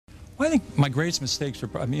Well, I think my greatest mistakes are,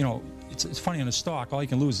 I mean, you know, it's funny, in a stock, all you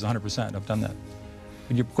can lose is 100%. I've done that.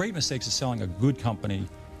 But your great mistakes is selling a good company,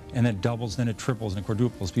 and then it doubles, then it triples, and it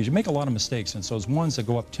quadruples, because you make a lot of mistakes, and so those ones that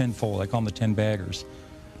go up tenfold, I call them the 10 baggers.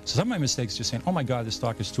 So some of my mistakes are just saying, oh my God, this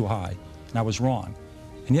stock is too high, and I was wrong.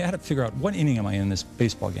 And you had to figure out, what inning am I in this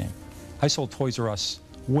baseball game? I sold Toys R Us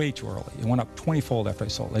way too early. It went up 20-fold after I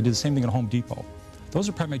sold. I did the same thing at Home Depot. Those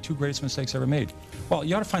are probably my two greatest mistakes I ever made. Well,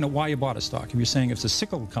 you ought to find out why you bought a stock. If you're saying if it's a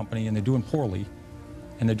cyclical company and they're doing poorly,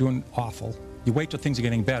 and they're doing awful, you wait till things are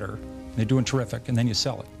getting better, and they're doing terrific, and then you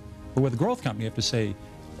sell it. But with a growth company, you have to say,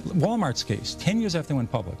 Walmart's case, 10 years after they went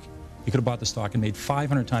public, you could have bought the stock and made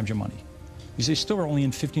 500 times your money. Because they still are only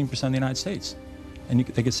in 15% of the United States. And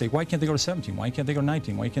they could say, why can't they go to 17? Why can't they go to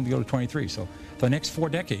 19? Why can't they go to 23? So for the next 4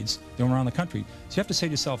 decades, they went around the country. So you have to say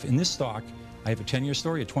to yourself, in this stock, I have a 10-year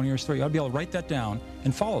story, a 20-year story. You ought to be able to write that down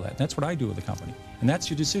and follow that. That's what I do with the company. And that's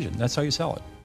your decision. That's how you sell it.